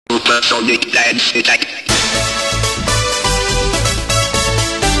Supersonic Dance Attack.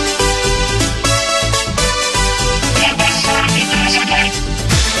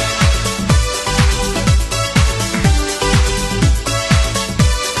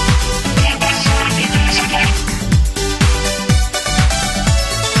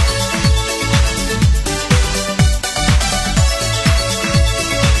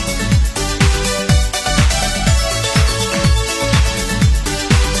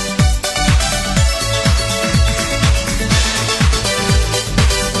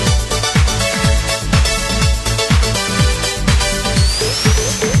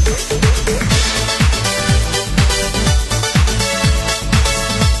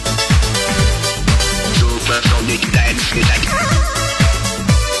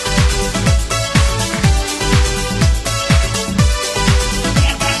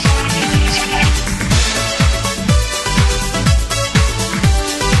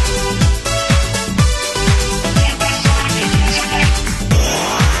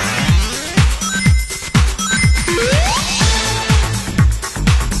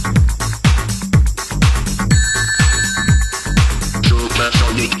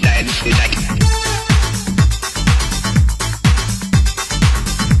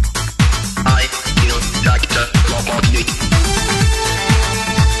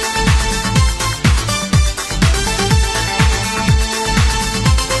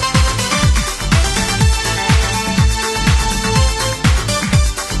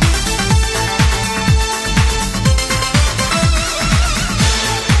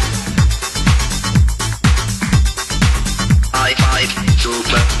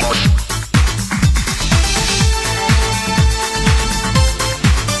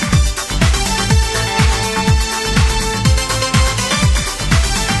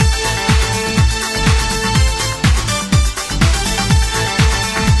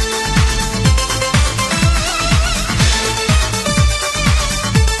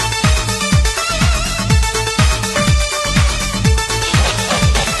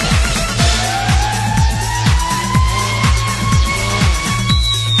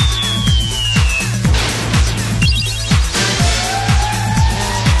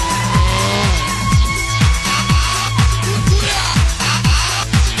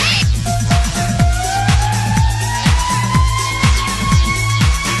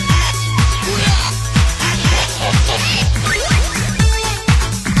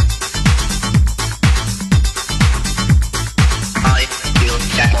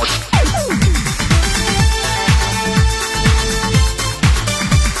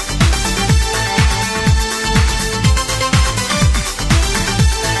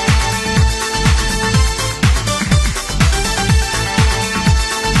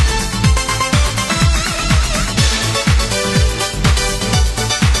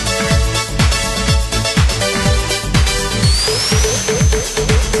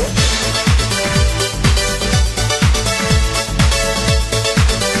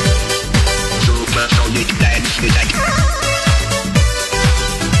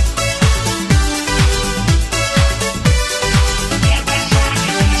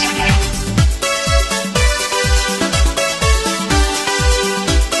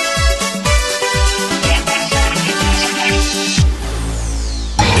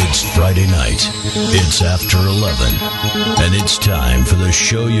 It's after 11, and it's time for the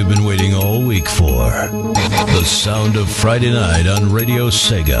show you've been waiting all week for. The sound of Friday night on Radio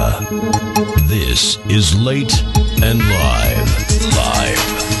Sega. This is Late and Live.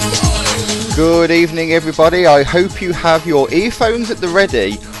 Good evening, everybody. I hope you have your earphones at the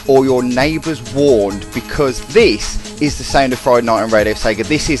ready or your neighbours warned, because this is the sound of Friday night on Radio Sega.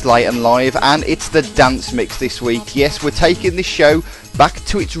 This is Late and Live, and it's the dance mix this week. Yes, we're taking this show back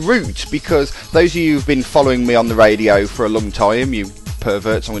to its roots, because those of you who've been following me on the radio for a long time, you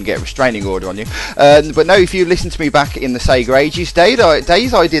perverts, I'm going to get a restraining order on you. But no, if you listen to me back in the Sega Ages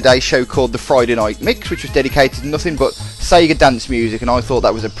days, I did a show called the Friday Night Mix, which was dedicated to nothing but Sega dance music, and I thought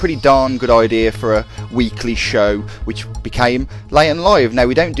that was a pretty darn good idea for a weekly show, which became Late and Live. Now,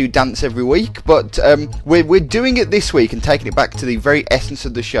 we don't do dance every week, but we're doing it this week and taking it back to the very essence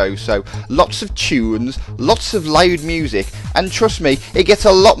of the show. So lots of tunes, lots of loud music, and trust me, it gets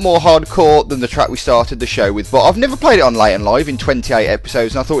a lot more hardcore than the track we started the show with. But I've never played it on Late and Live in 28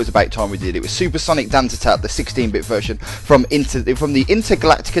 episodes, and I thought it was about time we did. It was Supersonic Dance Attack, the 16-bit version from the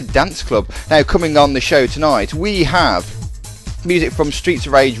Intergalactica Dance Club. Now, coming on the show tonight, we have music from Streets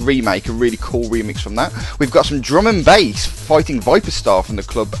of Rage Remake, a really cool remix from that. We've got some drum and bass, Fighting Viper Star from the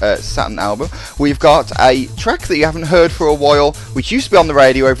Club Saturn album. We've got a track that you haven't heard for a while, which used to be on the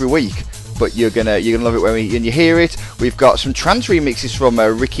radio every week, but you're gonna love it when you hear it. We've got some trance remixes from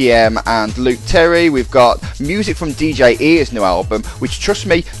Ricky M and Luke Terry. We've got music from DJ Ear's new album, which, trust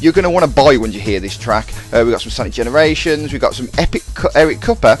me, you're gonna want to buy when you hear this track. We've got some Sonic Generations. We've got some epic Eric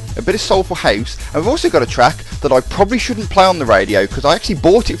Cooper, a bit of soulful house, and we've also got a track that I probably shouldn't play on the radio because I actually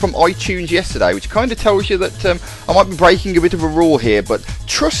bought it from iTunes yesterday, which kind of tells you that I might be breaking a bit of a rule here, but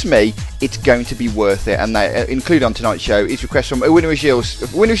trust me, it's going to be worth it. And they included on tonight's show is requests from Winner Was You,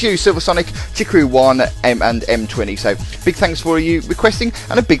 Silver Sonic, Chicory 1, and M20. So big thanks for you requesting,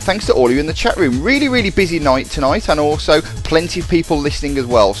 and a big thanks to all of you in the chat room. Really busy night tonight, and also plenty of people listening as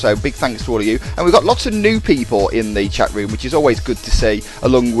well, so big thanks to all of you. And we've got lots of new people in the chat room, which is always good to see,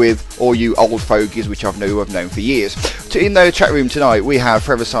 along with all you old fogies, which I've known for years. In the chat room tonight we have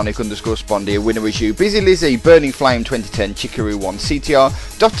Forever Sonic _Spondy, Winner Was You, Busy Lizzie, Burning Flame 2010, Chicory 1, CTR,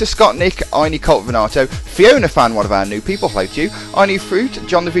 Dr. Scott Nick, Aini Colt Venato, Fiona Fan, one of our new people, hello to you, Aini Fruit,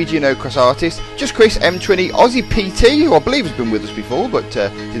 John the VG No Cross Artist, Just Chris, M20, Aussie PT, who I believe has been with us before, but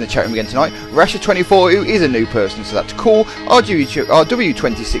in the chat room again tonight, Rasha24, who is a new person, so that's cool,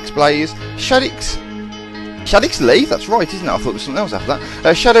 RW26 Blaze, Shaddix Lee, that's right, isn't it? I thought there was something else after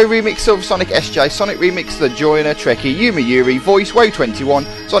that. Shadow Remix, Silver Sonic SJ, Sonic Remix, The Joiner, Trekkie, Yuma Yuri, Voice, Woe21,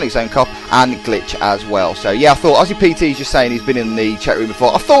 Sonic's Own Cop, and Glitch as well. So yeah, I thought Aussie PT is just saying he's been in the chat room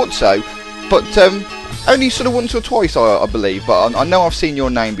before. I thought so, but only sort of once or twice, I believe. But I know I've seen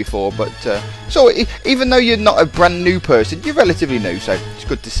your name before. But so even though you're not a brand new person, you're relatively new, so it's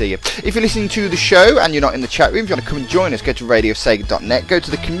good to see you. If you're listening to the show and you're not in the chat room, if you want to come and join us, go to radiosega.net, go to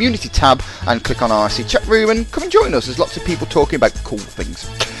the community tab and click on RC chat room and come and join us. There's lots of people talking about cool things.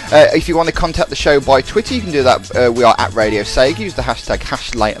 If you want to contact the show by Twitter, you can do that. We are at Radio Sega. Use the hashtag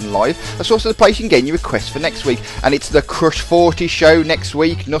 #LateAndLive. That's also the place you can get your requests for next week. And it's the Crush 40 show next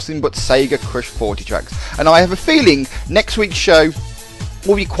week. Nothing but Sega Crush 40 tracks. And I have a feeling next week's show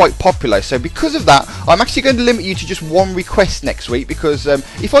will be quite popular, so because of that I'm actually going to limit you to just one request next week, because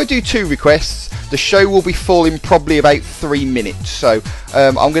if I do 2 requests the show will be full in probably about 3 minutes, so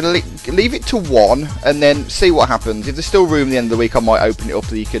I'm going to leave it to 1 and then see what happens. If there's still room at the end of the week I might open it up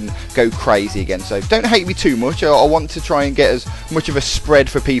so you can go crazy again, so don't hate me too much. I want to try and get as much of a spread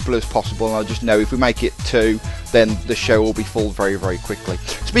for people as possible, and I just know if we make it 2 then the show will be full very quickly.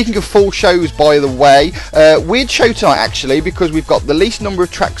 Speaking of full shows, by the way, weird show tonight actually, because we've got the least number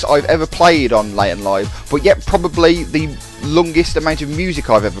of tracks I've ever played on Late and Live, but yet probably the longest amount of music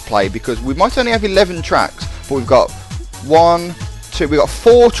I've ever played, because we might only have 11 tracks, but we've got 5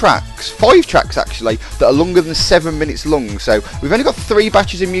 tracks actually that are longer than 7 minutes long. So we've only got 3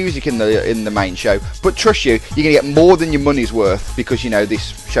 batches of music in the main show, but trust you, you're gonna get more than your money's worth, because you know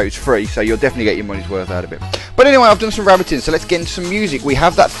this show's free, so you'll definitely get your money's worth out of it. But anyway, I've done some rabbiting, so let's get into some music. We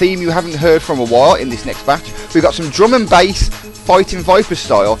have that theme you haven't heard from a while in this next batch. We've got some drum and bass Fighting Viper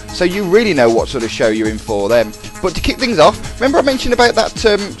style, so you really know what sort of show you're in for then. But to kick things off, remember I mentioned about that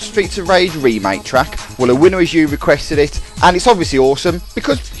Streets of Rage remake track? Well, A Winner Was You requested it, and it's obviously awesome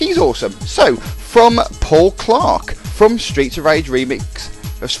because he's awesome. So from Paul Clark, from Streets of Rage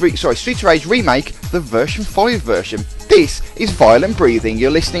Streets of Rage remake, the version 5 version. This is Violent Breathing. You're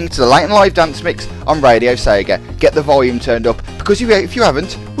listening to the Late and Live Dance Mix on Radio Sega. Get the volume turned up, because if you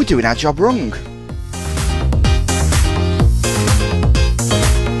haven't, we're doing our job wrong.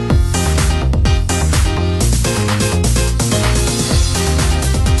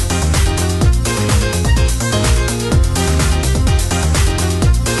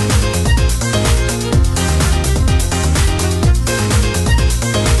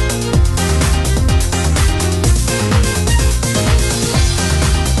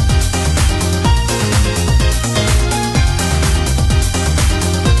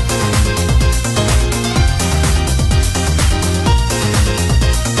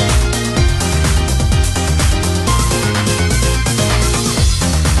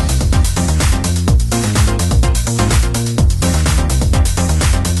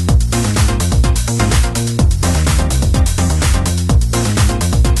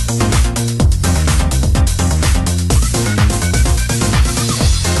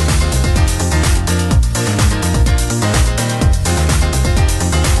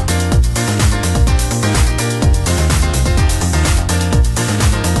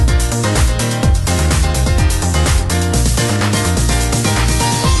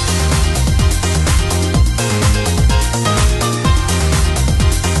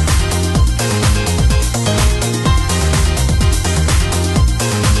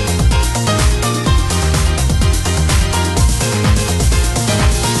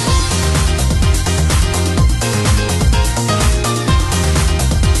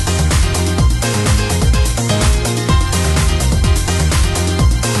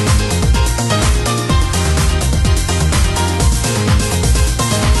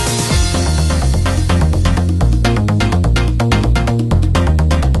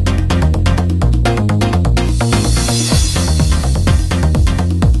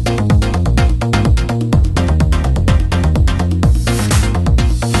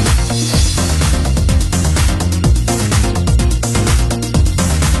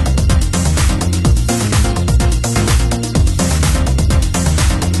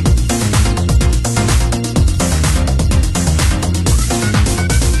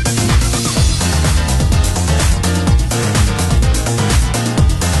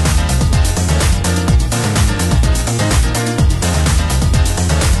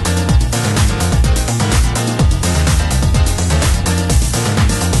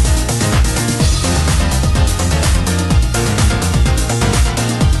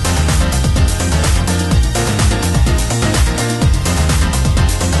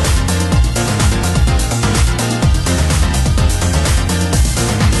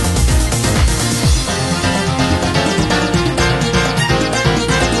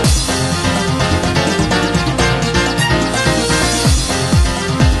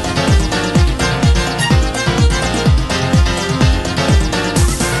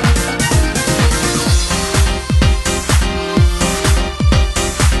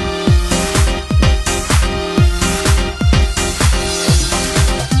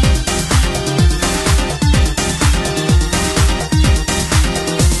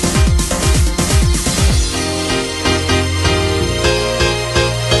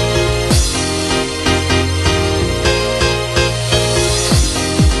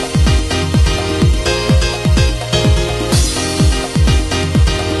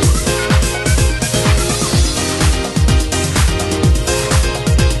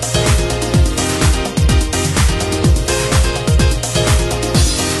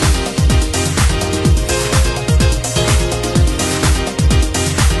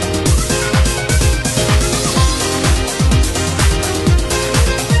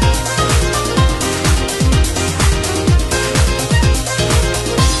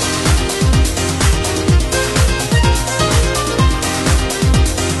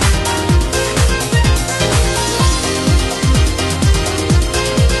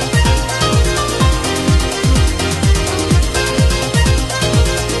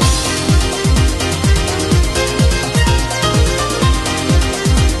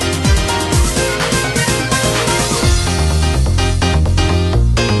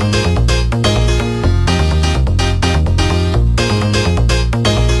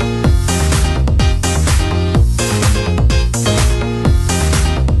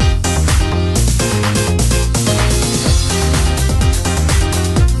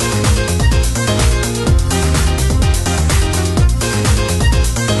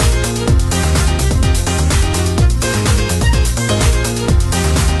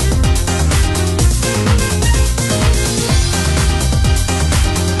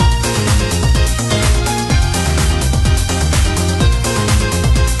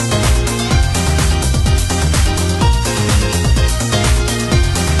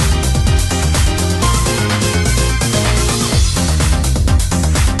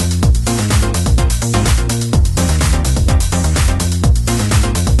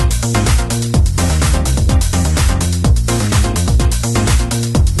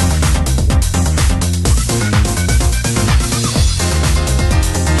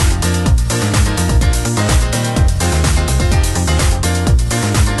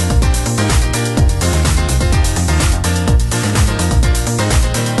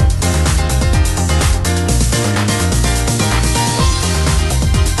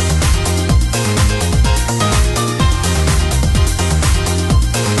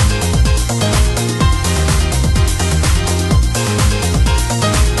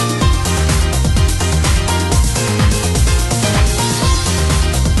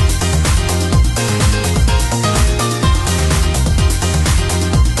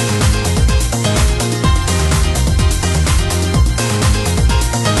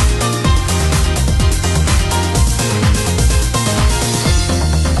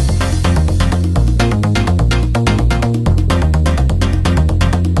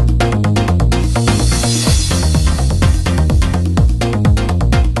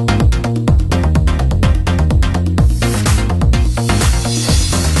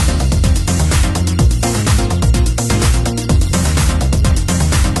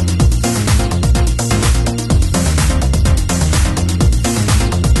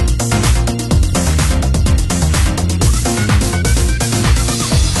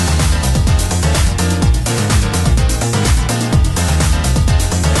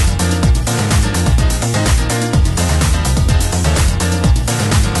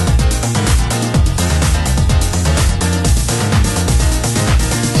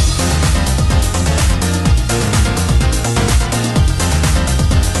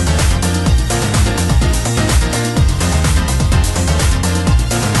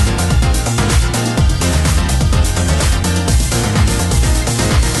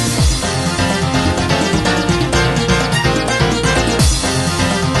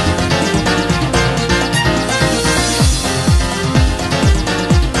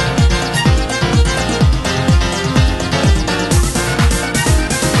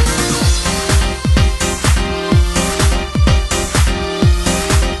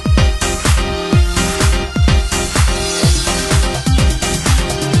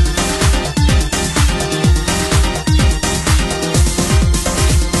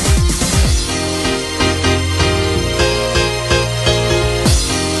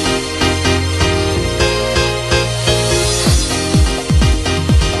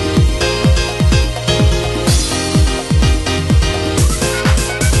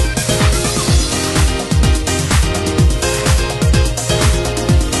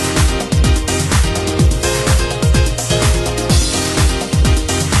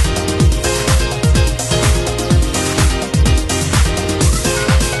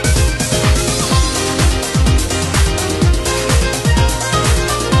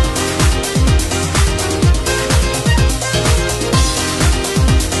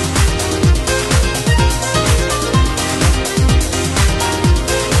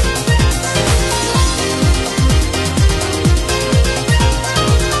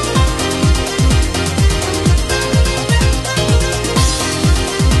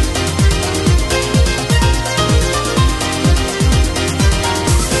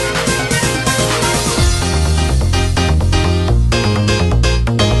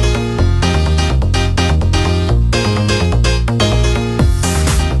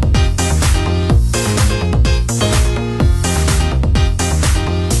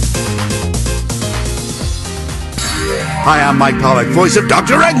 Hi, I'm Mike Pollock, voice of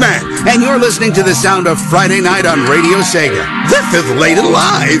Dr. Eggman, and you're listening to the sound of Friday Night on Radio Sega. This is Late and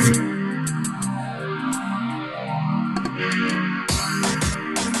Live.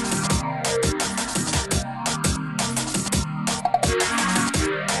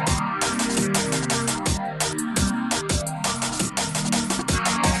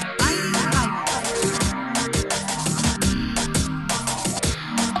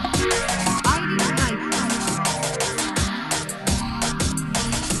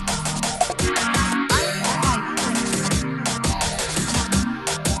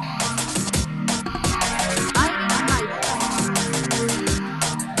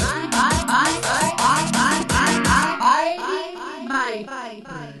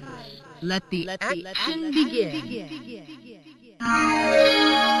 Let the action begin.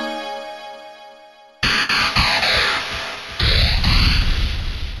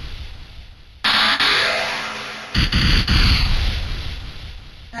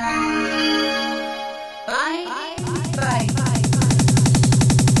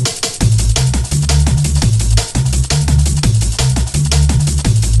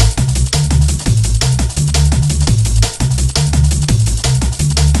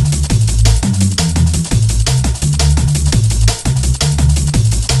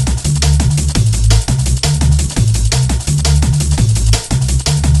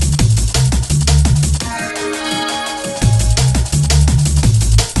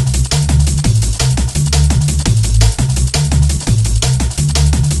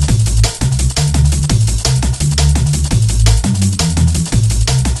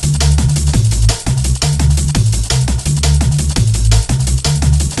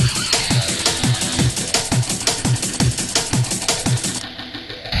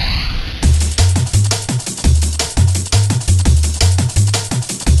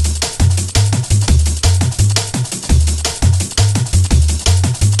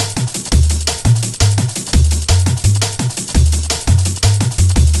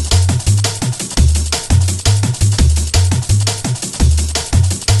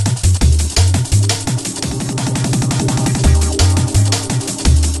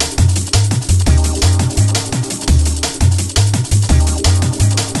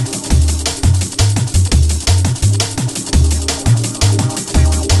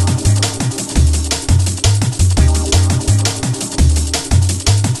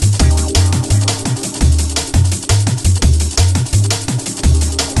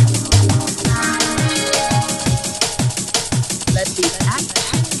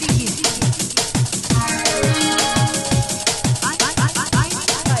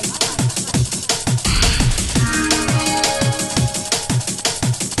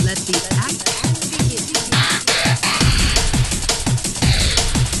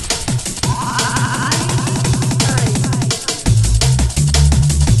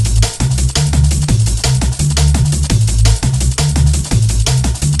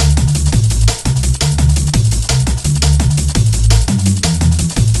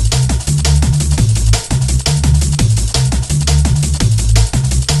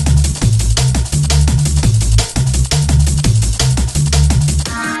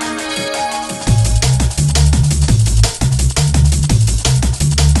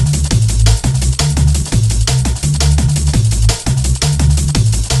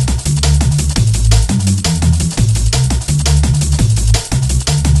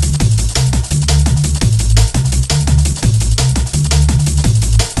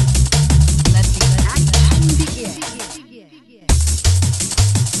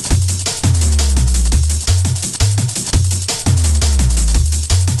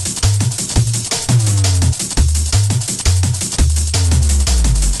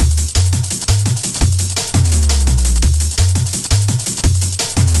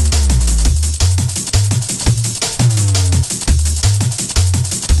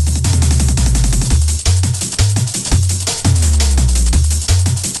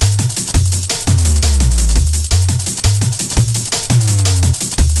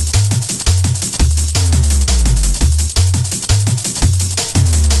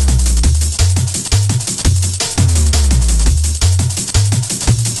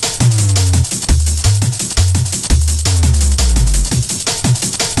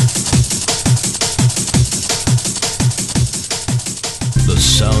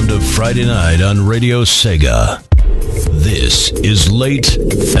 Friday night on Radio Sega. This is Late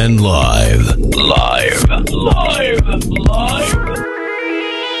and Live. Live.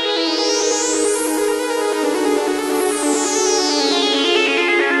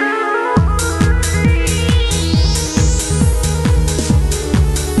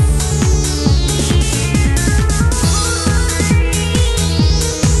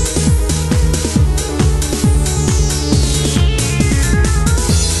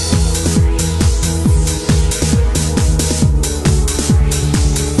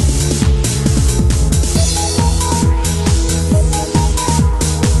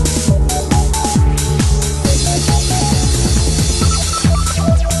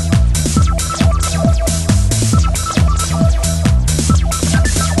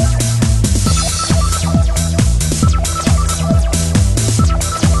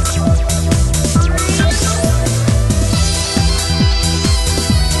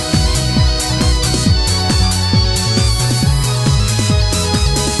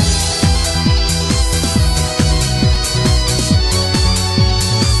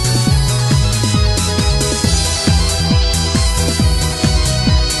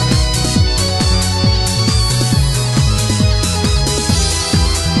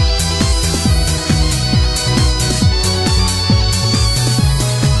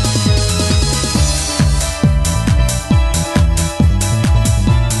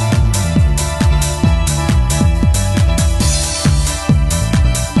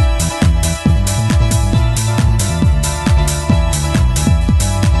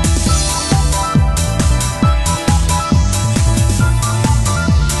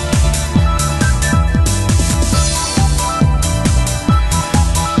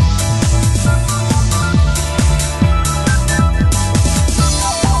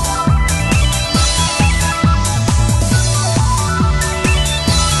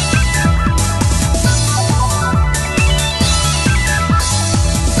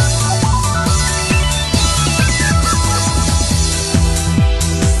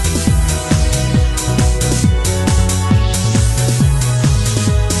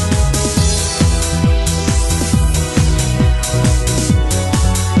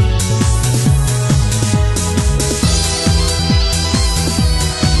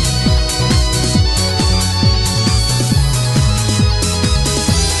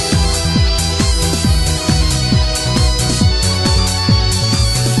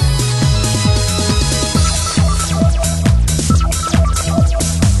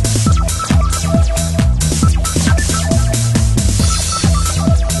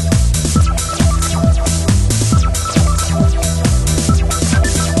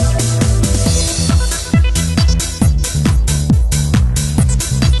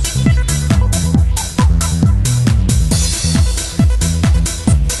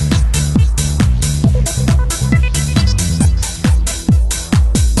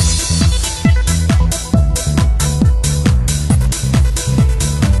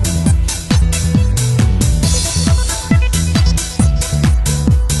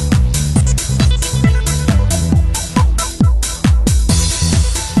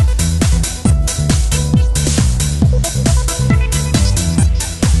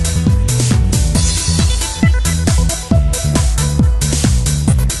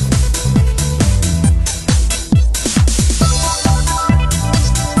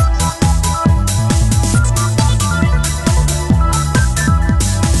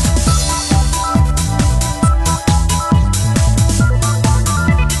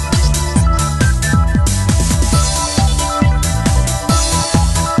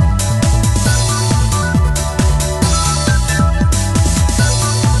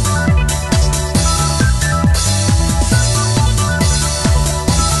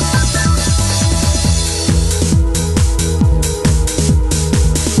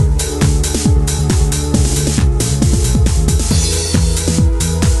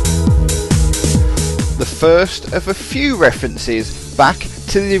 first of a few references back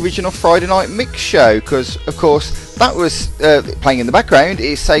to the original Friday Night Mix show, because of course that was playing in the background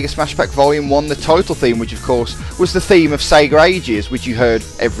is Sega Smash Pack Volume 1, the title theme, which of course was the theme of Sega Ages, which you heard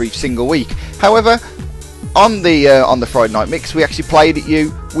every single week. However, on the Friday Night Mix, we actually played it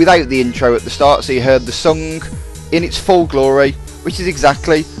you without the intro at the start, so you heard the song in its full glory, which is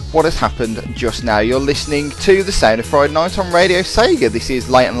exactly what has happened just now. You're listening to the sound of Friday Night on Radio Sega. This is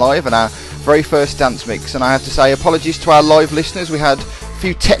Late and Live and our very first dance mix, and I have to say apologies to our live listeners. We had a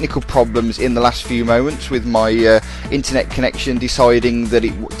few technical problems in the last few moments with my internet connection deciding that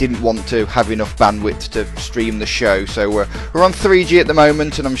it didn't want to have enough bandwidth to stream the show, so we're on 3G at the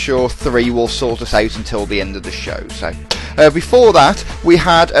moment, and I'm sure 3 will sort us out until the end of the show. So before that we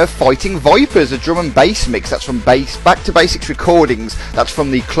had Fighting Vipers, a drum and bass mix. That's from Back to Basics Recordings. That's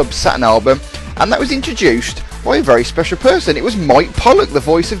from the Club Saturn album, and that was introduced by a very special person. It was Mike Pollock, the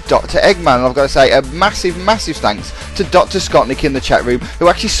voice of Dr. Eggman, and I've got to say a massive thanks to Dr. Scottnick in the chat room, who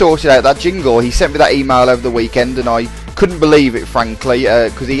actually sorted out that jingle. He sent me that email over the weekend and I couldn't believe it, frankly,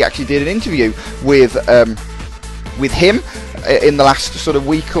 because he actually did an interview with him in the last sort of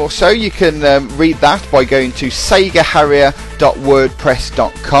week or so. You can read that by going to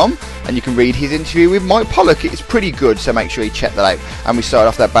segaharrier.wordpress.com, and you can read his interview with Mike Pollock. It's pretty good, so make sure you check that out. And we start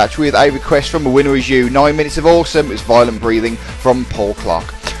off that batch with a request from A Winner Is You, 9 Minutes of Awesome. It's Violent Breathing from Paul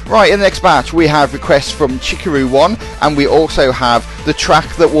Clark. Right, in the next batch we have requests from Chikaroo 1, and we also have the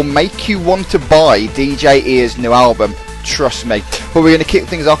track that will make you want to buy DJ Ear's new album, trust me. But we're going to kick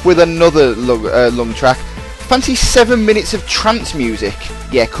things off with another long track. Fancy 7 minutes of trance music?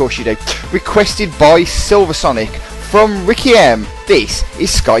 Yeah, of course you do. Requested by Silver Sonic from Ricky M. This is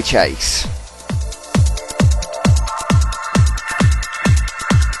Sky Chase.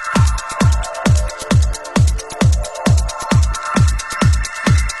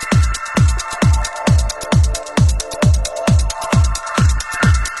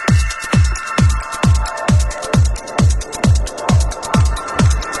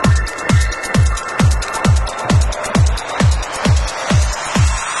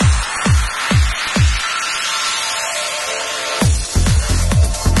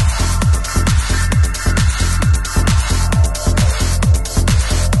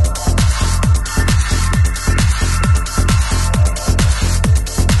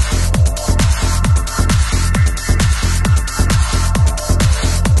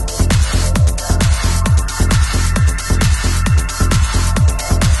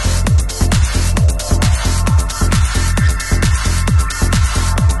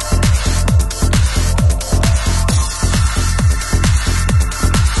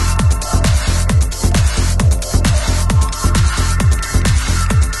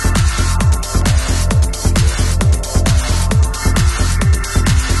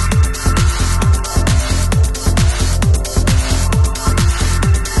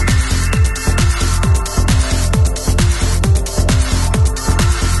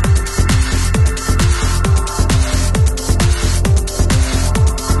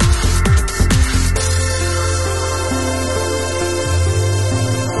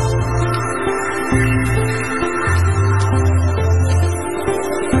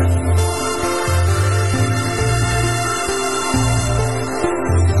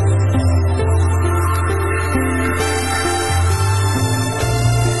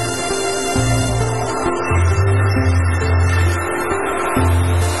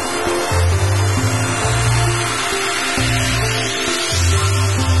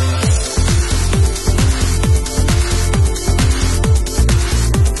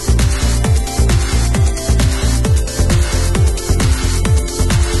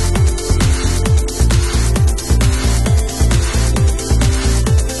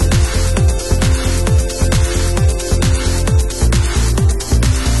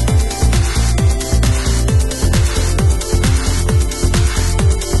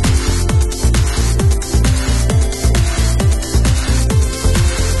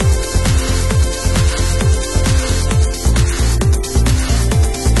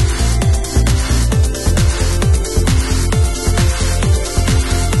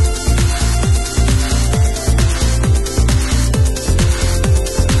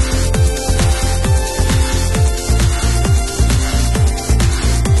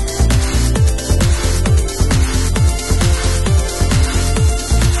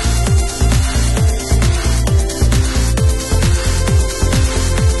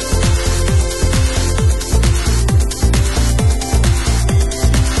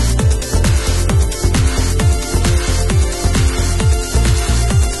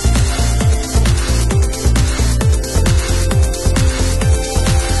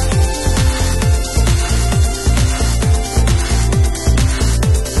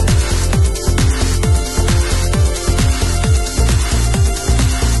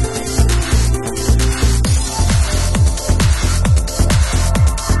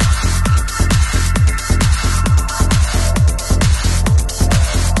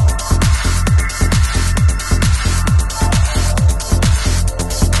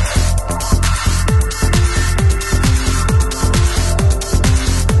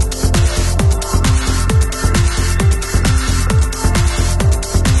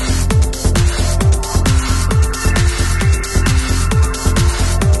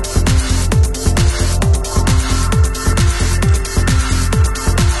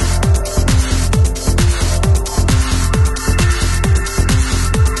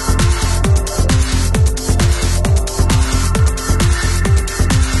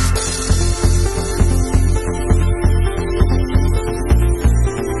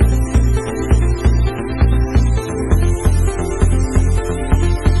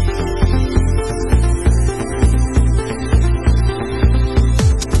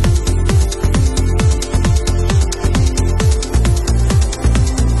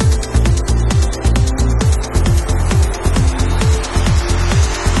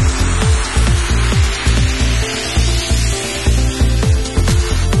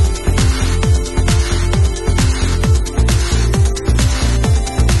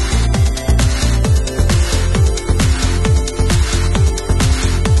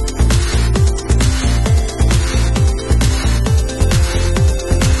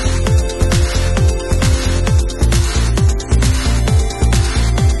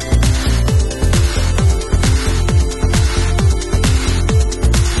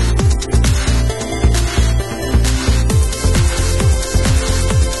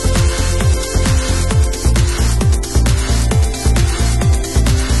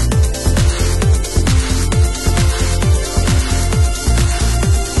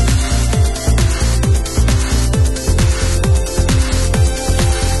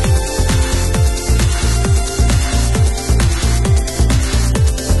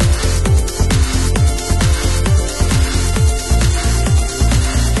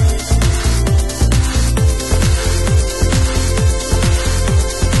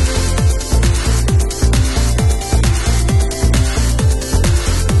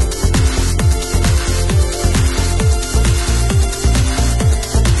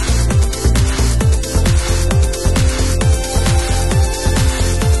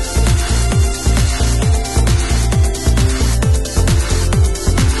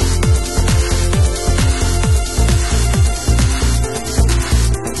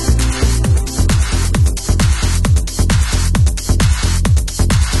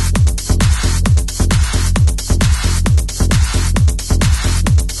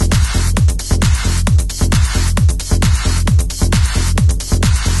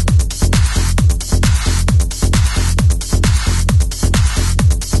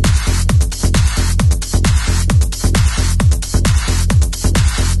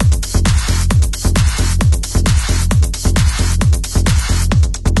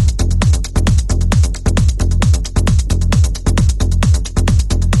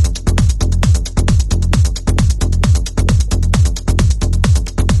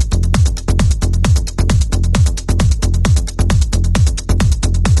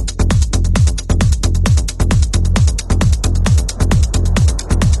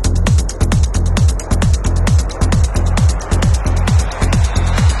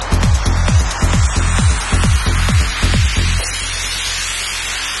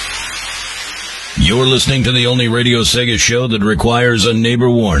 You're listening to the only Radio Sega show that requires a neighbor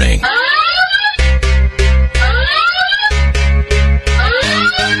warning.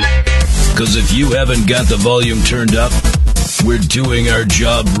 Because if you haven't got the volume turned up, we're doing our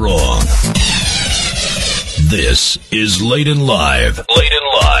job wrong. This is Late and Live. Late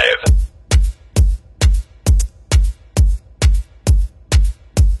and Live.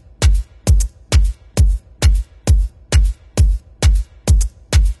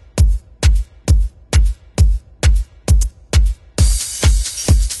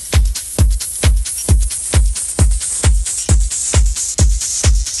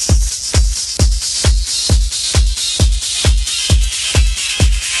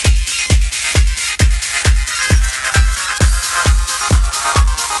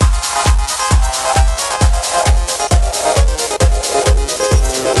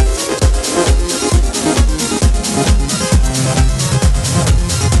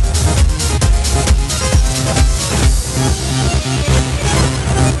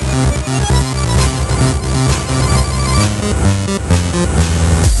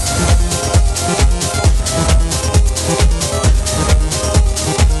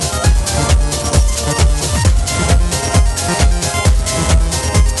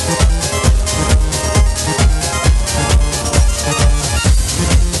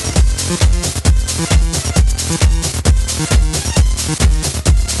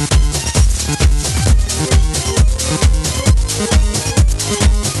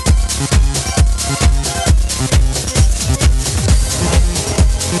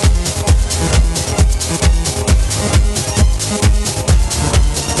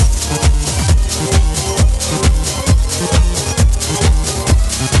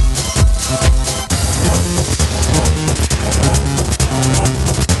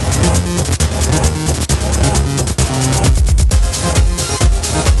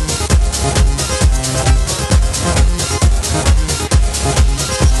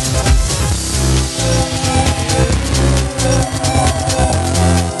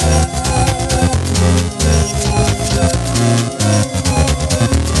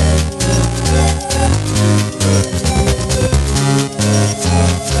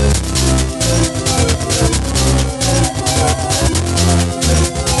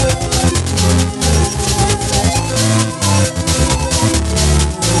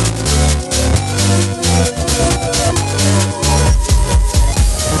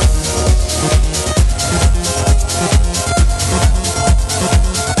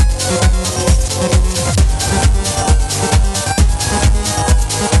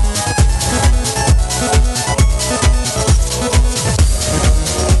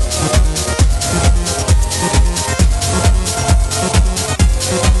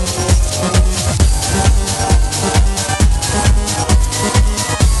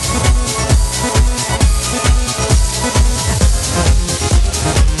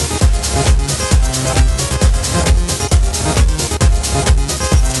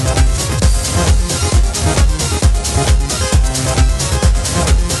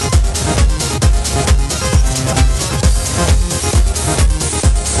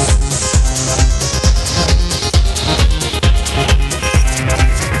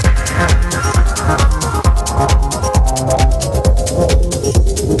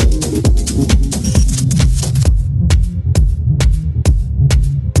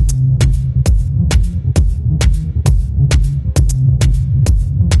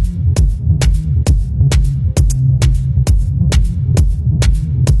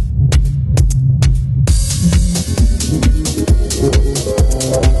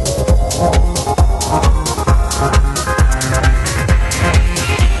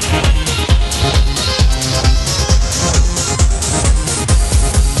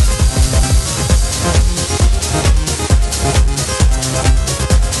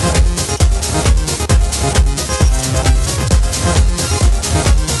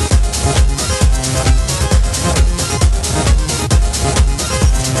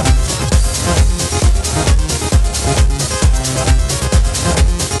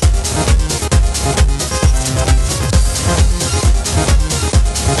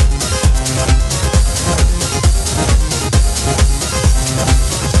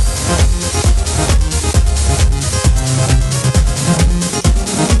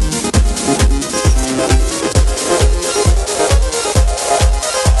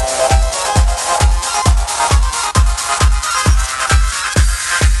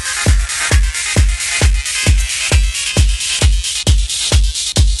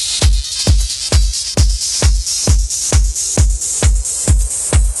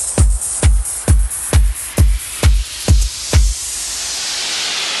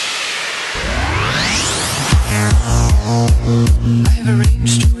 I've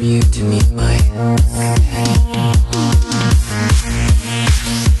arranged for you to meet my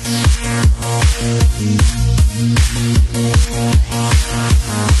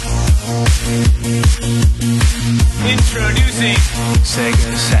Introducing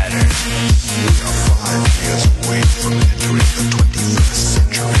Sega Saturn. We are 5 years away from entering the 21st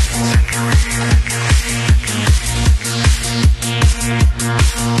century.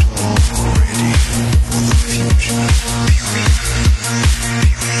 All ready for the future.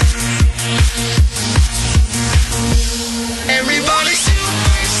 Everybody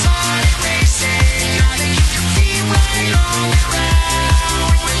supersonic racing. Gotta keep your feet right on the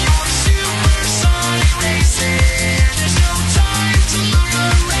ground. When you're supersonic racing, there's no time to look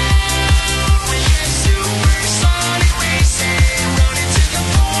around. When you're supersonic racing, running to the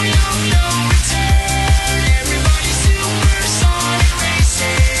point of no return. Everybody supersonic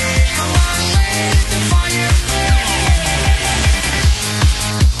racing. Come on, let the fire burn.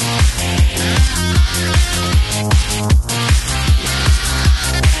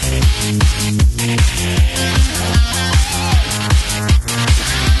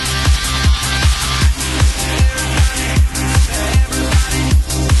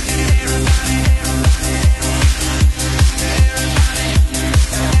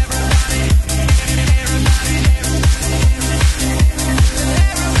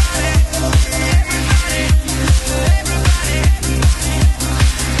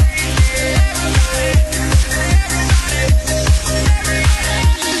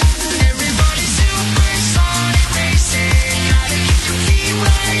 Everybody supersonic racing. Gotta keep your feet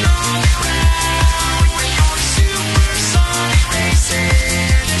right on the ground. When you're supersonic racing,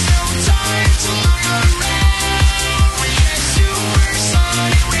 there's no time to look around. When you're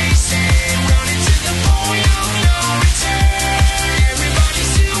supersonic racing, running to the point of no return. Everybody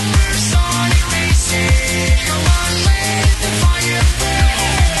supersonic racing. Come on, let the fire burn.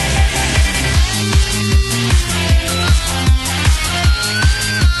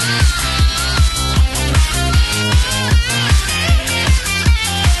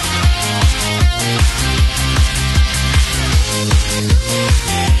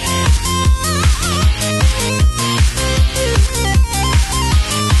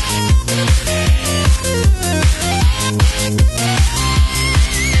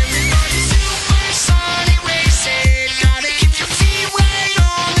 Everybody supersonic racing. Gotta keep your feet right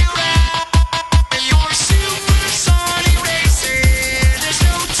on the ground. When you're supersonic racing, there's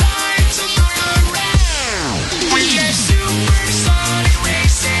no time to look around. When you're supersonic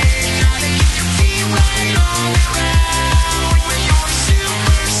racing, gotta keep your feet right on the ground. When you're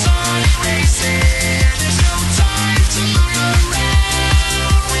supersonic racing, there's no time to look around.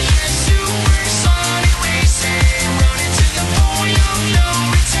 When you're supersonic racing, running to the point of no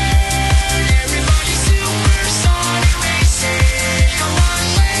return. Everybody supersonic racing. Come on,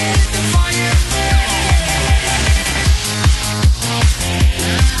 let the fire burn.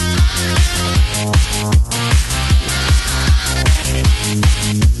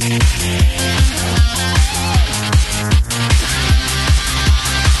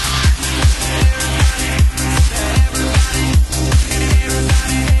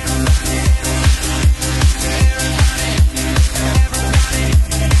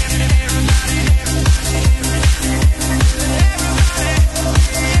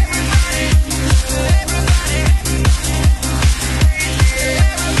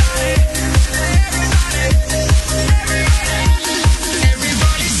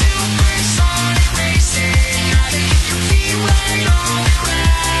 Everybody supersonic racing. Gotta keep your feet right on the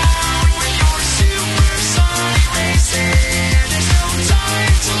ground. When you're supersonic racing, there's no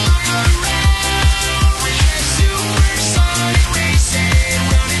time to look around. When you're supersonic racing,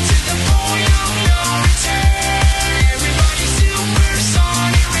 running to the point of no return. Everybody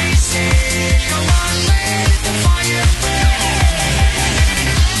supersonic racing. Come on, let the fire burn.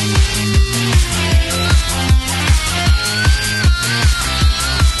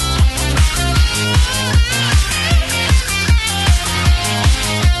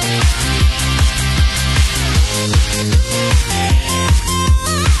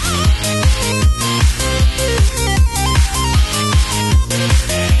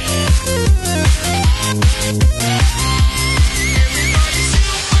 Everybody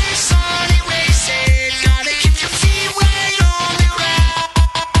supersonic racing. Gotta keep your feet right on the ground.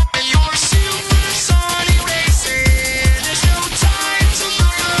 When you're supersonic racing, there's no time to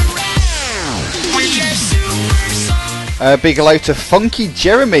look around. When you're supersonic. Big hello to Funky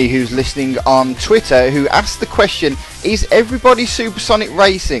Jeremy, who's listening on Twitter, who asked the question, is everybody supersonic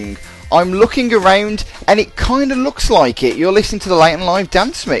racing, I'm looking around and it kind of looks like it. You're listening to the Late and Live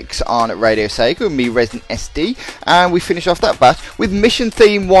Dance Mix on Radio Sega with me, Resident SD, and we finish off that batch with Mission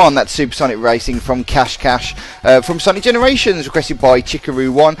Theme 1, that's Supersonic Racing from Cash Cash from Sonic Generations, requested by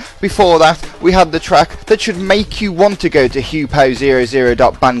Chikaroo1. Before that, we had the track that should make you want to go to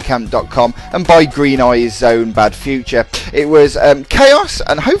hupo00.bandcamp.com and buy Green Eye's Zone Bad Future. It was Chaos,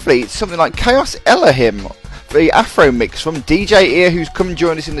 and hopefully it's something like Chaos Elohim, the Afro mix from DJ Ear, who's come and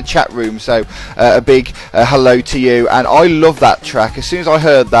joined us in the chat room, so a big hello to you. And I love that track. As soon as I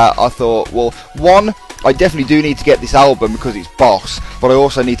heard that, I thought, well, one, I definitely do need to get this album because it's boss, but I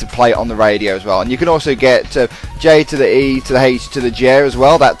also need to play it on the radio as well. And you can also get J to the E to the H to the J as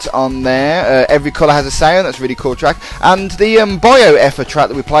well, that's on there. Every Colour Has a Sound, that's a really cool track. And the Bio Effer track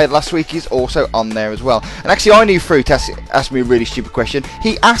that we played last week is also on there as well. And actually, I knew Fruit asked me a really stupid question.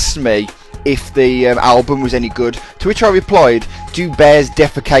 He asked me if the album was any good, to which I replied, do bears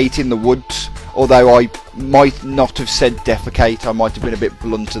defecate in the woods? Although I might not have said defecate, I might have been a bit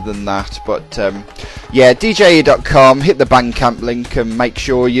blunter than that. But yeah, dje.com, hit the Bandcamp link and make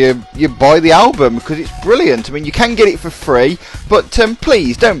sure you buy the album because it's brilliant. I mean, you can get it for free, but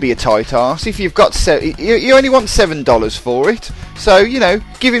please don't be a tight arse. If you've got you only want $7 for it, so you know,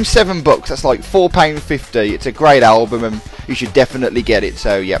 give him $7. That's like £4.50. It's a great album and you should definitely get it.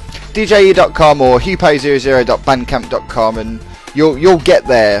 So yeah, dje.com or hupo00.bandcamp.com and you'll get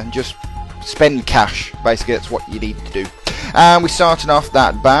there. Just spend cash, basically. That's what you need to do. And we're starting off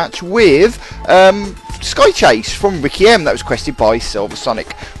that batch with Sky Chase from Ricky M, that was requested by Silver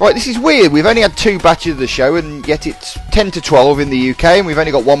Sonic. Right, this is weird, we've only had 2 batches of the show and yet it's 10 to 12 in the UK and we've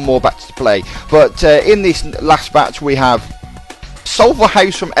only got 1 more batch to play, but in this last batch we have Soulful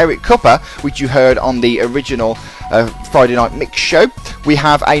House from Eric Cupper, which you heard on the original Friday Night Mix show. We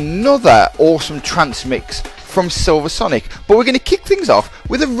have another awesome trance mix from Silver Sonic, but we're going to kick things off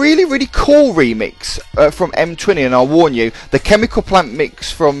with a really cool remix from M20, and I'll warn you, the Chemical Plant mix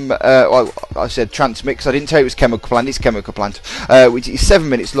from well, I said trance mix, I didn't tell you it was Chemical Plant, it's Chemical Plant, which is 7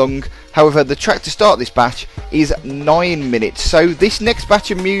 minutes long. However, the track to start this batch is 9 minutes, so this next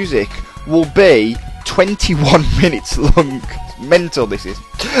batch of music will be 21 minutes long. Mental this is.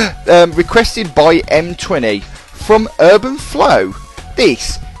 Requested by M20 from Urban Flow.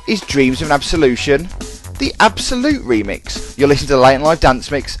 This is Dreams of an Absolution, the Absolute remix. You're listening to the Late and Live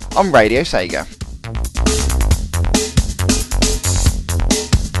Dance Mix on Radio Sega.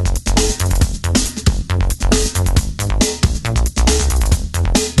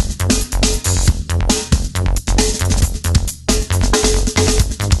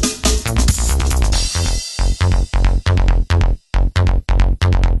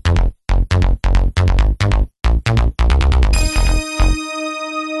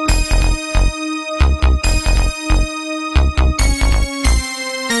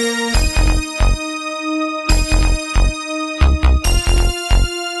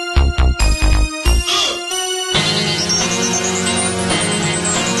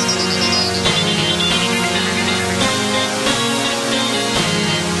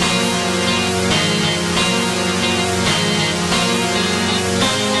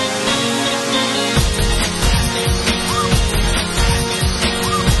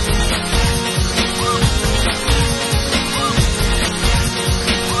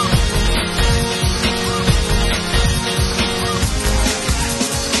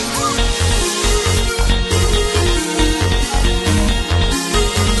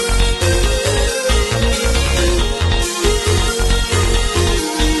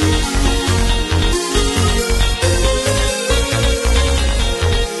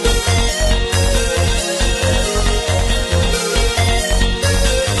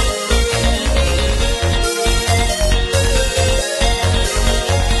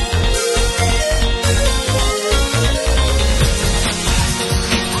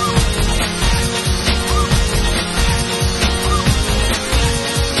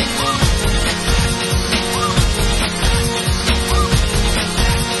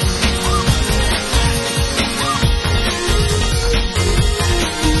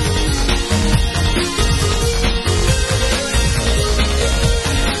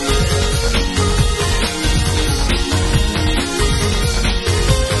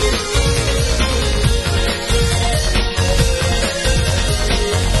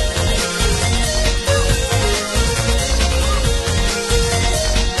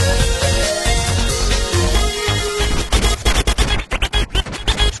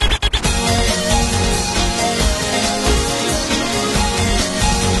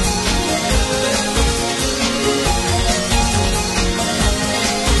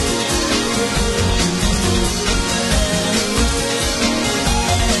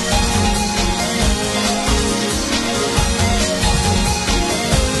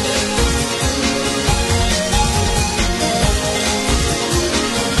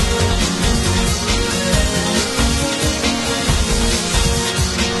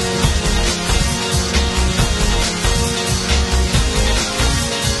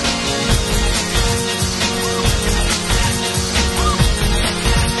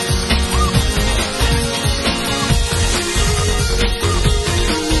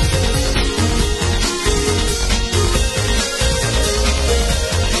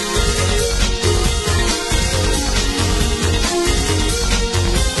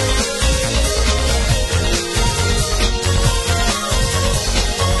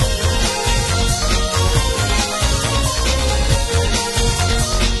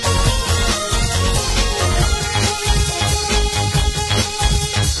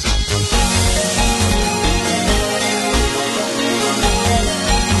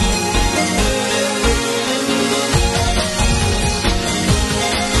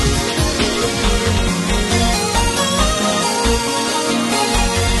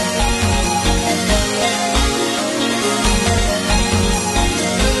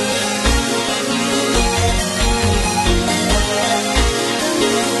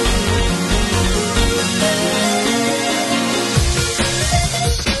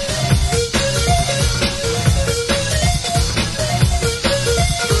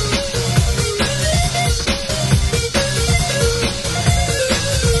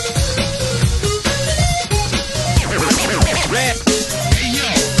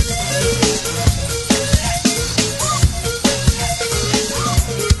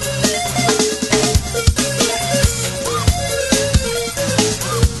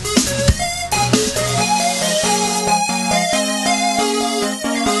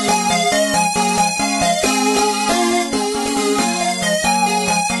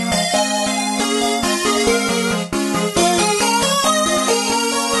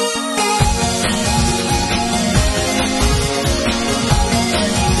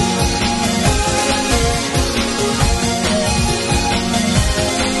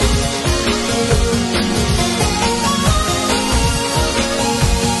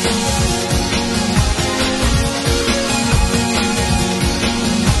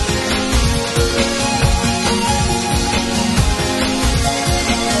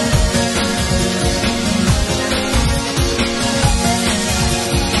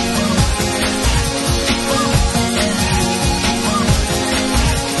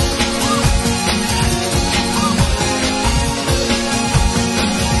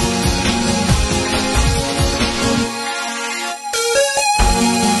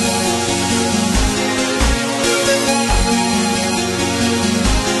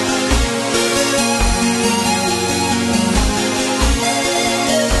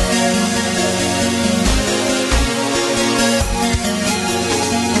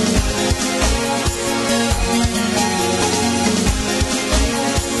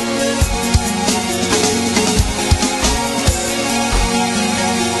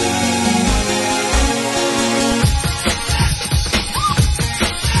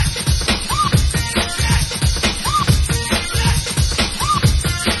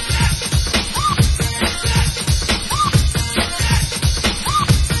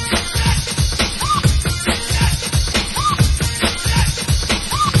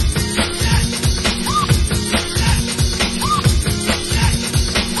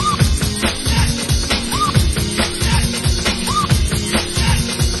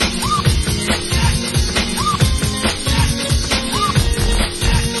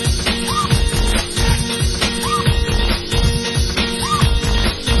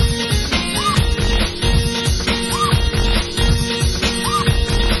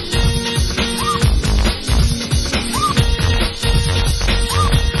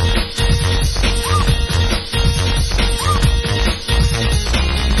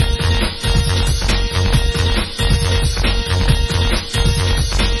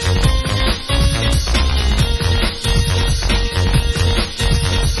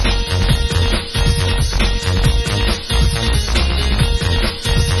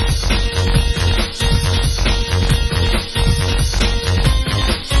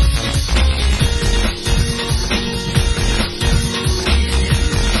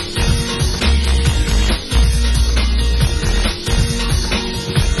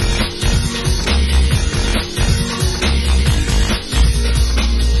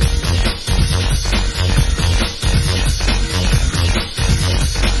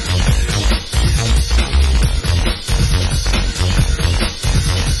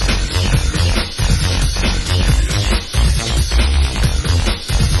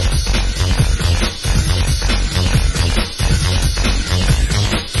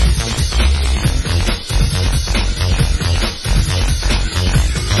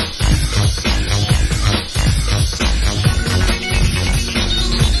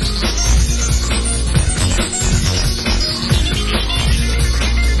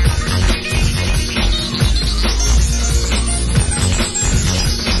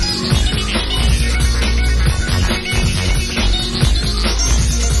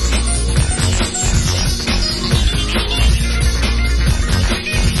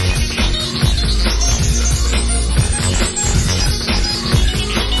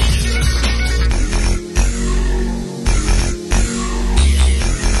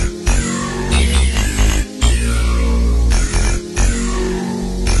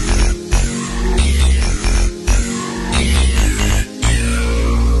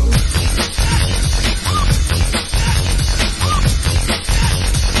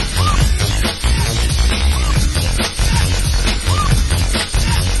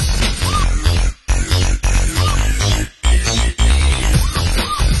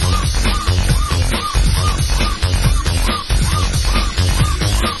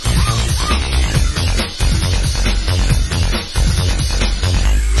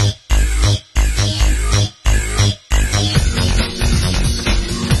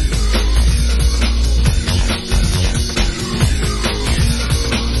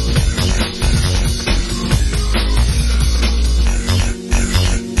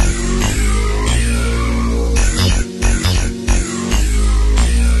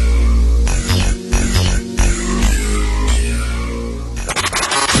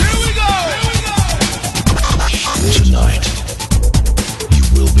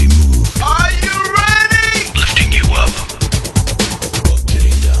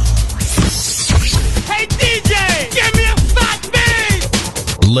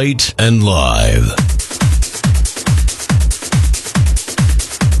 Late and Live.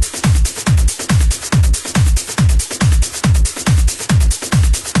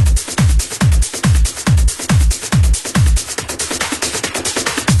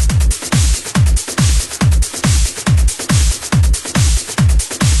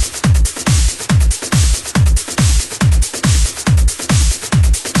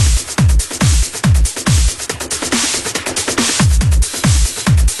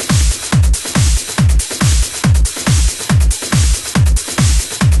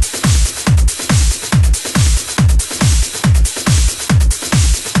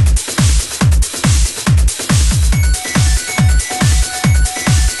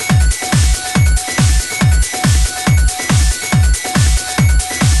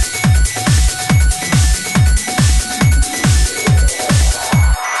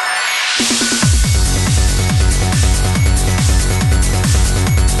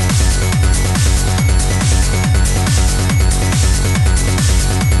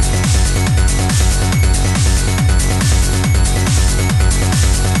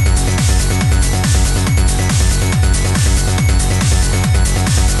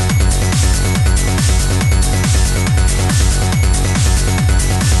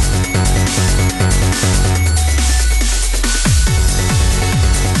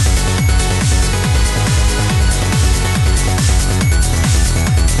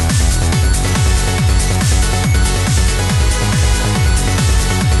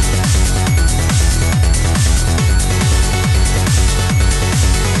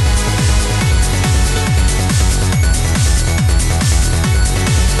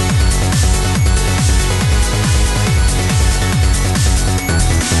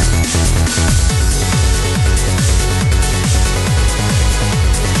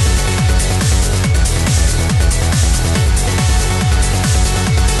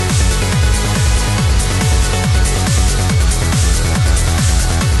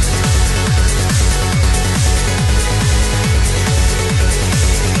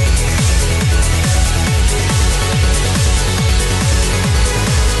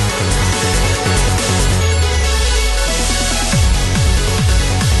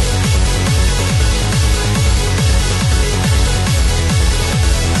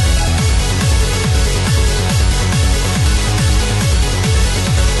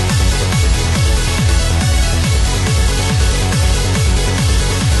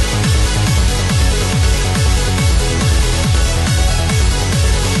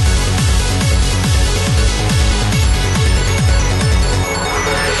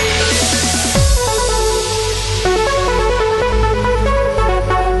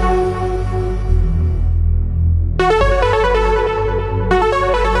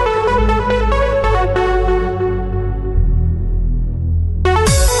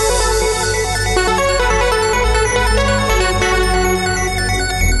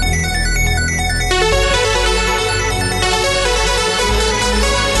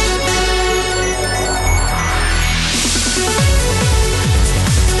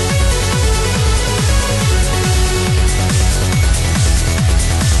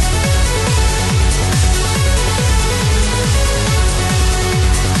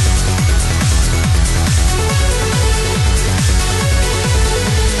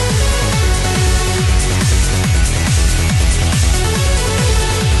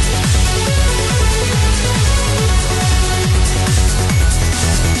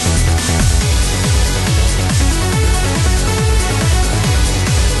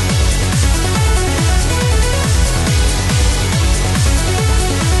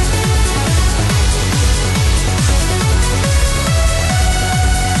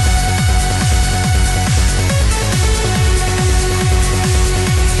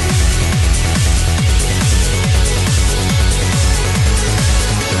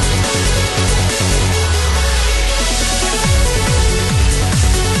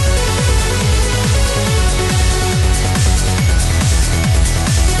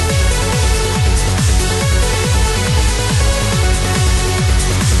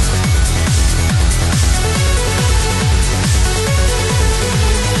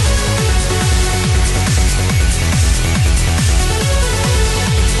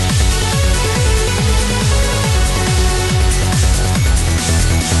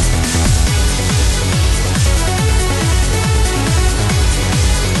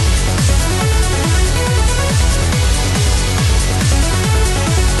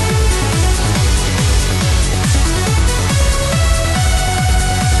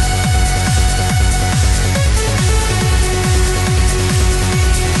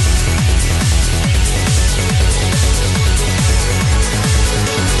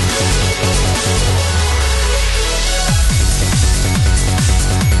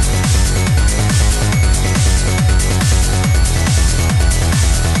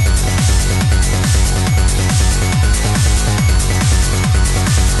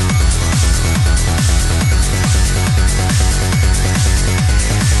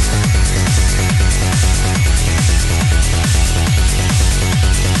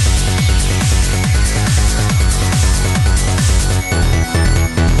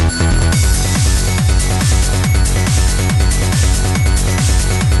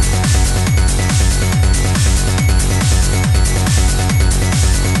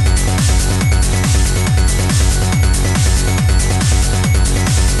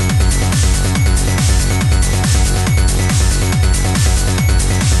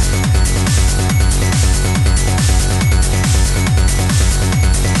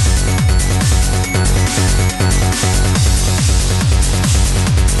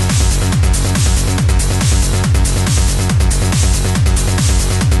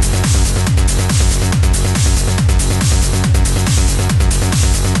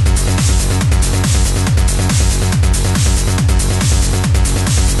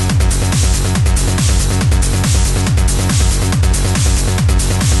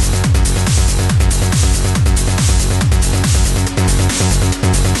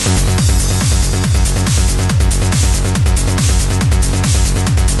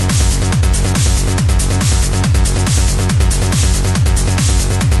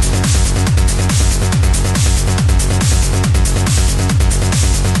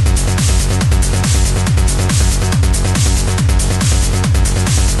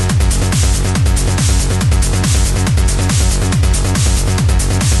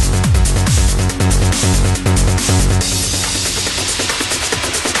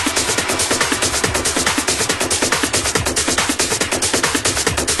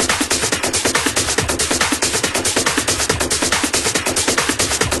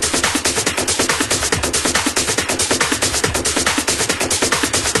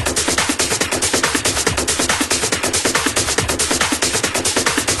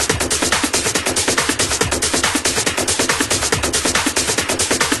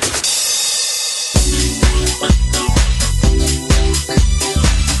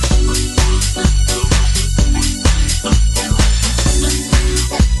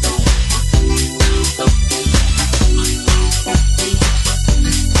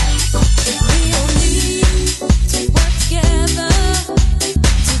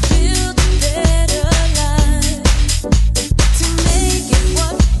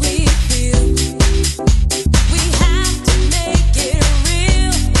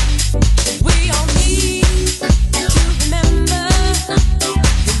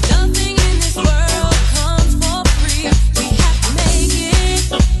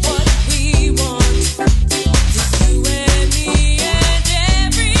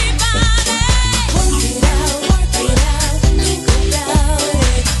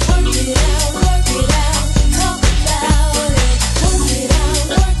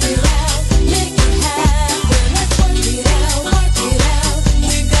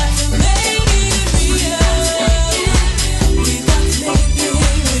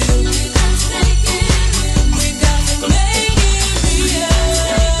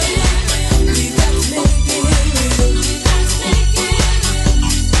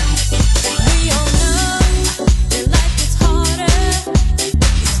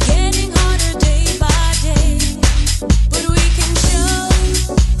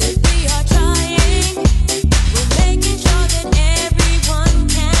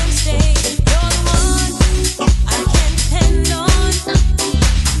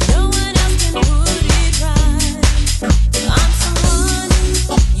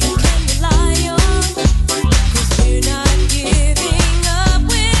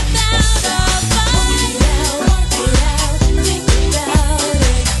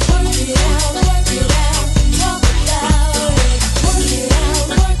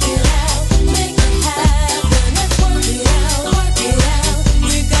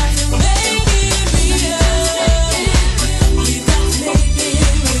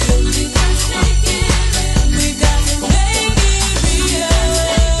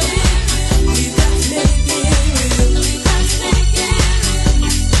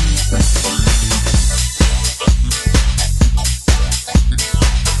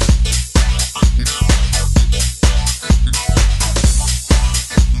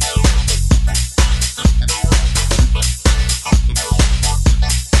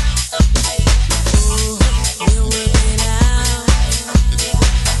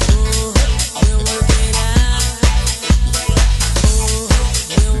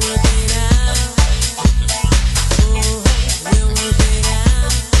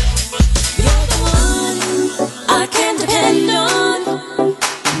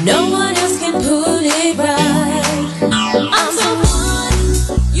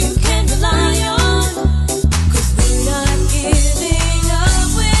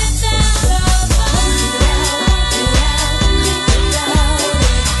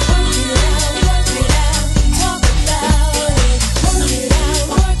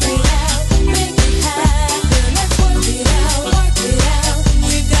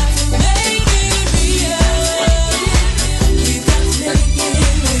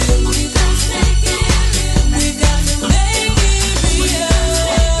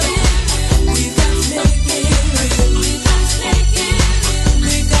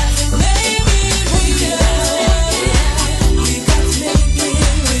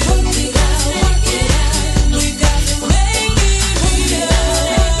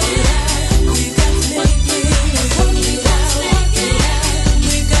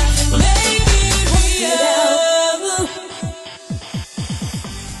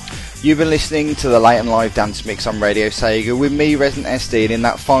 You've been listening to the Late and Live Dance Mix on Radio Sega with me, Resident SD, and in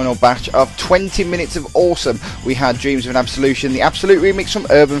that final batch of 20 minutes of awesome, we had Dreams of an Absolution, the Absolute remix from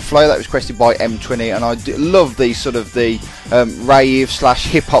Urban Flow that was requested by M20, and I love the sort of the rave slash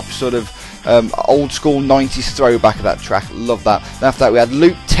hip hop sort of old school 90s throwback of that track. Love that. And after that we had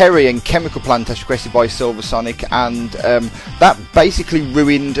Luke Terry and Chemical Plant as requested by Silver Sonic, and that basically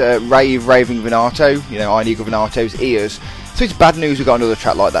ruined Raving Venato, you know, Inigo Venato's ears. So it's bad news we've got another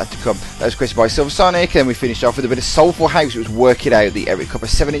track like that to come. That was requested by Silver Sonic, and we finished off with a bit of Soulful House. It was Work It Out, the Eric Copper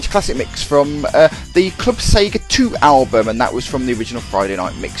 7-inch classic mix from the Club Sega 2 album, and that was from the original Friday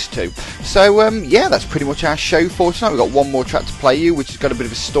Night Mix too. So yeah, that's pretty much our show for tonight. We've got one more track to play you, which has got a bit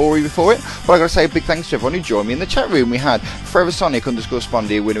of a story before it, but I've got to say a big thanks to everyone who joined me in the chat room. We had Forever Sonic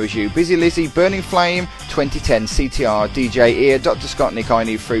 _Spondy, Winner Was You, Busy Lizzie, Burning Flame, 2010, CTR, DJ Ear, Dr. Scott, Nick, I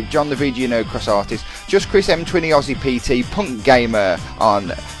Need Fruit, John the VG No Cross Artist, Just Chris, M20, Aussie PT, Punk Gamer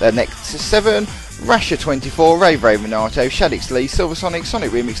on the next 7, Rasher 24, Rave Ravenato, Shaddix Lee, Silver Sonic,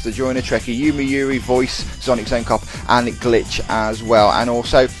 Sonic Remix, The Joiner, Trekkie, Yumi Yuri, Voice, Sonic Zone Cop, and Glitch as well. And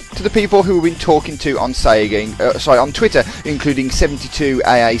also to the people who we've been talking to on Sega, on Twitter, including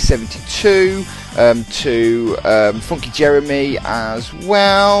 72AA72, to Funky Jeremy as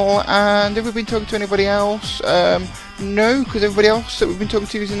well. And have we been talking to anybody else? No, because everybody else that we've been talking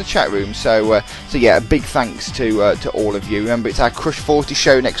to is in the chat room. So yeah, a big thanks to all of you. Remember, it's our Crush 40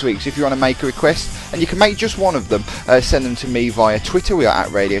 show next week, so if you want to make a request, and you can make just one of them, send them to me via Twitter. We are at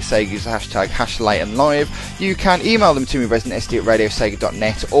Radio Sega, use the hashtag #LateAndLive. You can email them to me,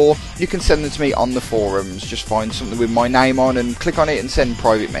 residentsd@radiosega.net, or you can send them to me on the forums. Just find something with my name on and click on it and send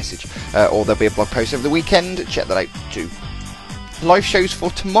private message. Or there'll be a blog post over the weekend. Check that out too. Live shows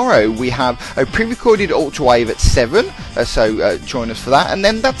for tomorrow. We have a pre-recorded Ultra Wave at 7, so join us for that, and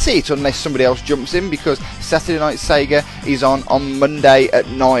then that's it, unless somebody else jumps in, because Saturday Night Sega is on Monday at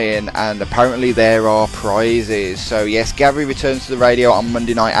 9, and apparently there are prizes. So yes, Gary returns to the radio on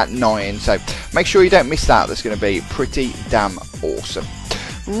Monday night at 9, so make sure you don't miss that. That's going to be pretty damn awesome.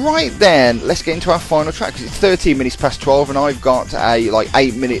 Right then, let's get into our final track, 'cause it's 13 minutes past 12, and I've got a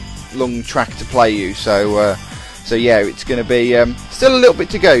 8-minute long track to play you, so yeah, it's going to be still a little bit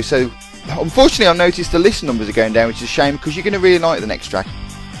to go. So unfortunately I noticed the listen numbers are going down, which is a shame, because you're going to really like the next track.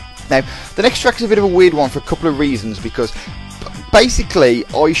 Now, the next track is a bit of a weird one for a couple of reasons, because basically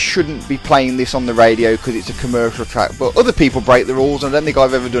I shouldn't be playing this on the radio because it's a commercial track, but other people break the rules, and I don't think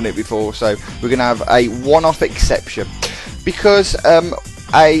I've ever done it before, so we're going to have a one-off exception, because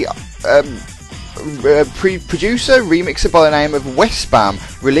producer, remixer by the name of Westbam,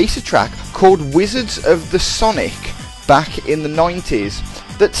 released a track called Wizards of the Sonic back in the 90s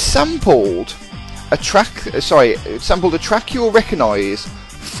that sampled a track you'll recognise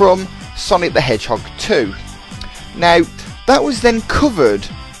from Sonic the Hedgehog 2. Now, that was then covered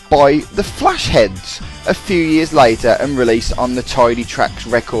by the Flashheads a few years later and released on the Tidy Tracks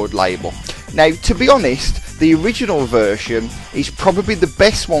record label. Now, to be honest, the original version is probably the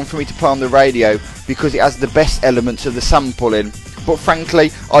best one for me to play on the radio because it has the best elements of the sampling, but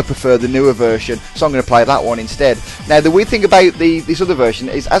frankly I prefer the newer version, so I'm going to play that one instead. Now, the weird thing about this other version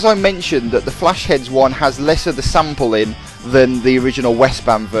is, as I mentioned, that the Flashheads one has less of the sampling than the original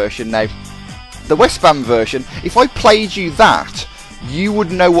Westbam version. Now, the Westbam version, if I played you that, you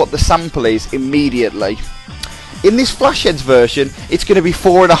would know what the sample is immediately. In this Flashheads version, it's going to be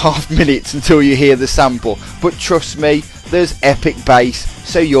 4.5 minutes until you hear the sample, but trust me, there's epic bass,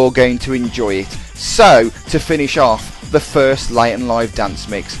 so you're going to enjoy it. So, to finish off the first Late and Live dance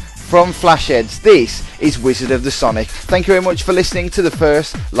mix from Flashheads, this is Wizard of the Sonic. Thank you very much for listening to the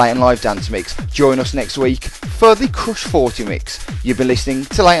first Late and Live dance mix. Join us next week for the Crush 40 mix. You've been listening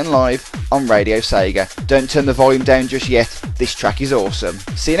to Late and Live on Radio Sega. Don't turn the volume down just yet, this track is awesome.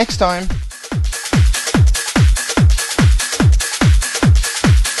 See you next time.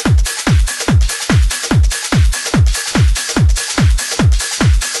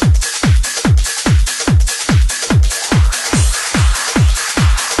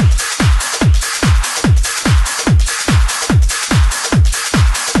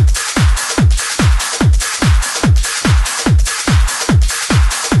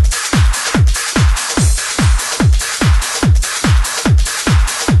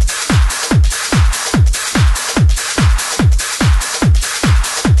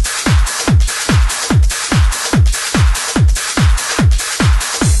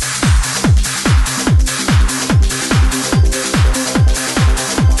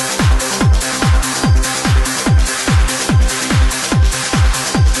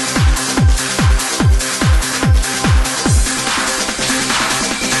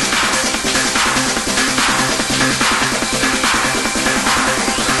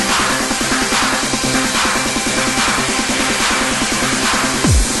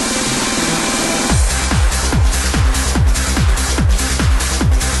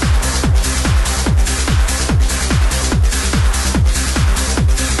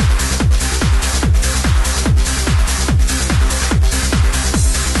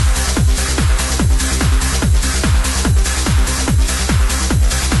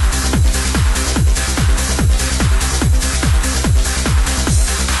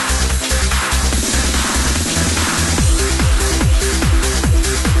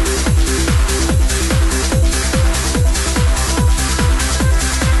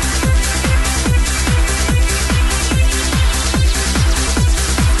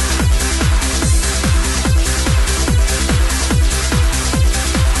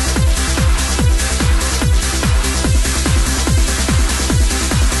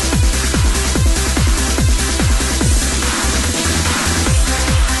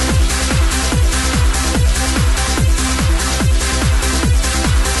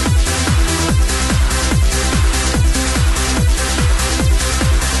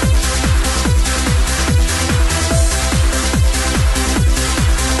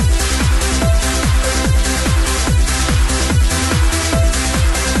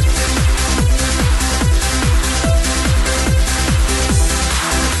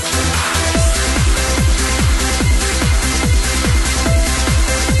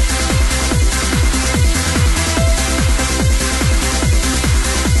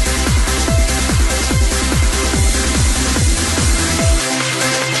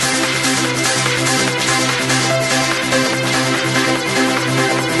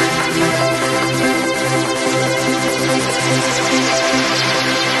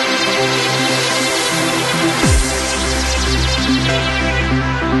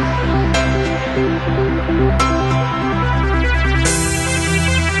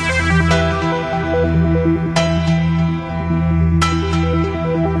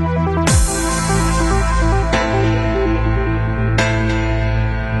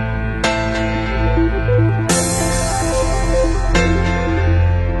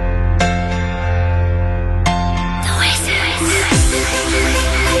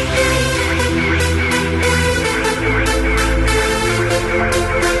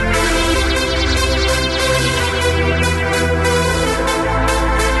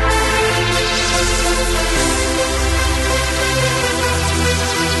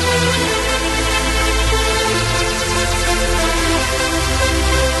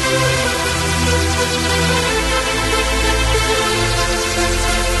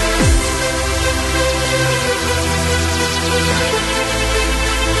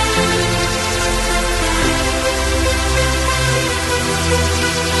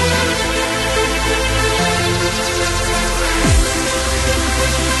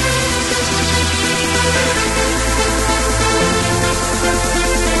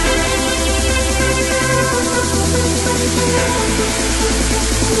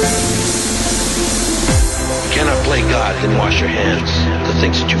 Play God, then wash your hands of the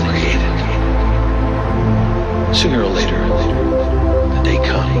things that you created. Sooner or later, the day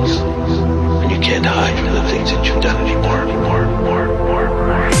comes when you can't hide from the things that you've done anymore.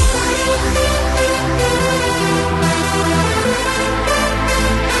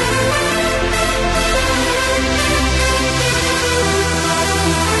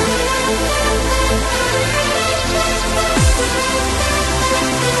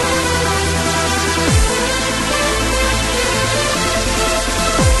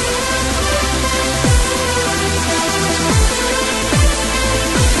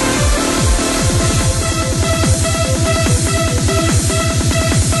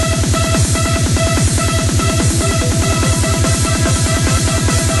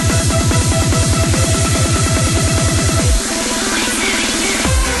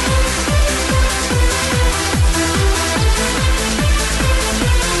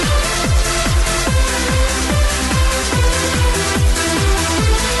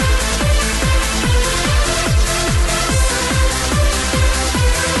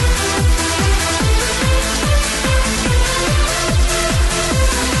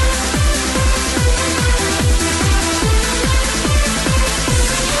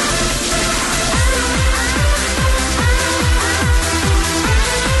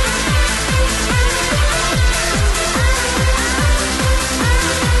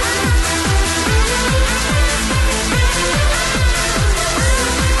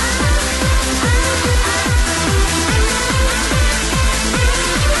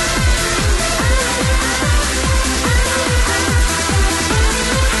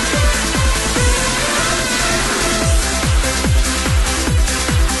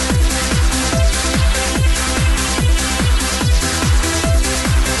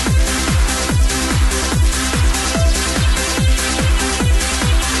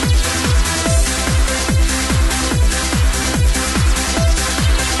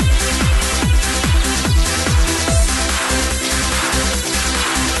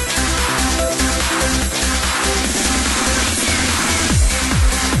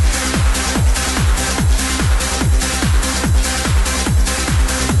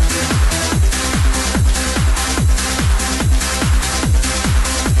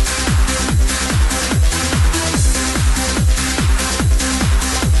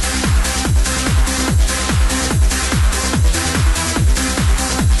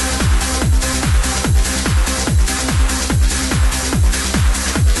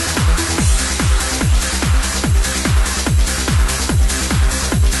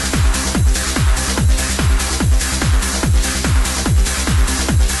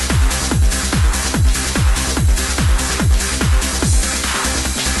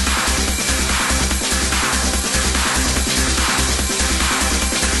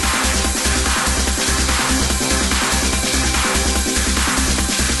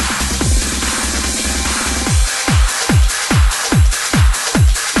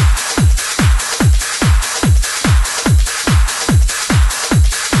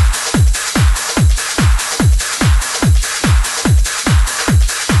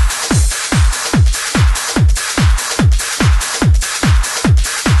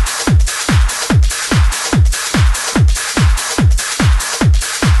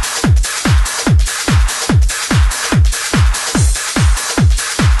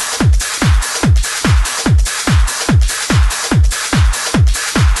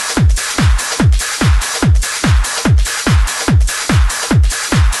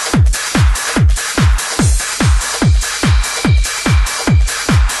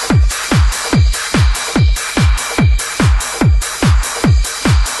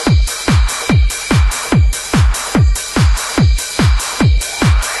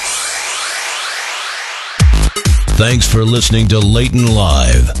 Thanks for listening to Leighton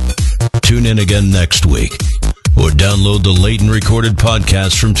Live. Tune in again next week, or download the Leighton recorded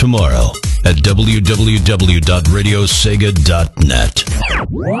podcast from tomorrow at www.radiosega.net.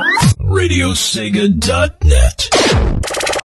 Radiosega.net.